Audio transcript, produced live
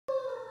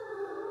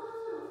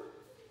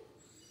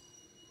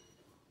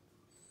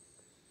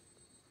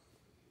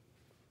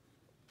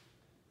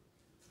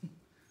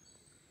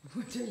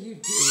What are you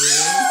doing?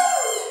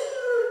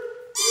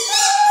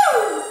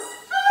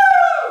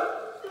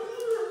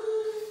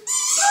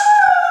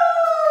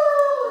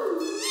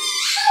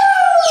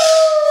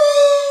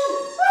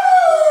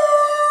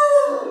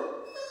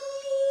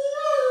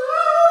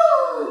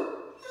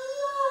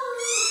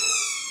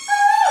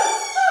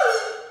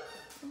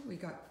 Oh, we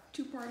got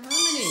two-part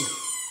harmony.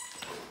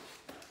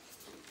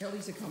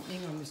 Ellie's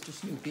accompanying on Mr.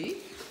 Snoopy.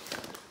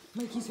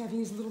 Mikey's having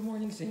his little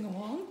morning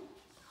sing-along.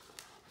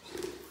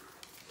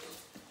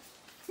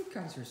 You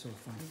guys are so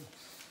funny.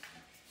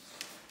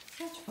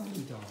 Such funny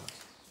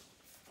dogs.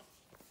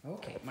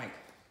 Okay, Mike.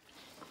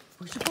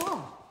 Where's your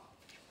ball?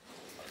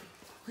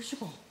 Where's your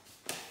ball?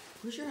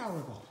 Where's your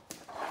howler ball?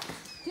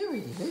 There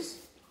it is.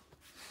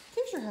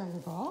 There's your howler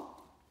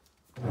ball.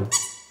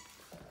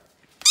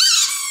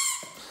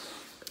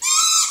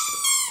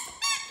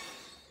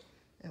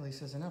 Ellie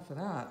says enough of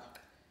that.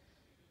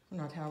 We're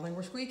not howling,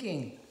 we're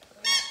squeaking.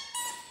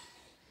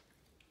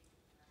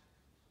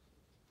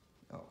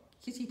 Oh,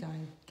 kissy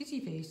time,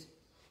 kissy face.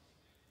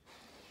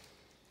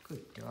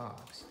 Good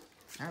dogs.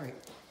 All right,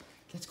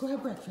 let's go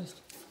have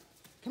breakfast.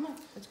 Come on,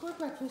 let's go have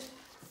breakfast.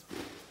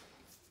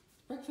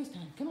 Breakfast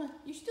time, come on.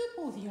 You're still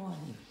both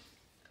yawning.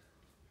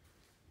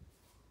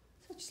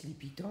 Such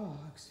sleepy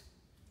dogs.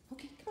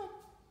 Okay, come on.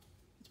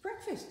 It's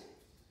breakfast.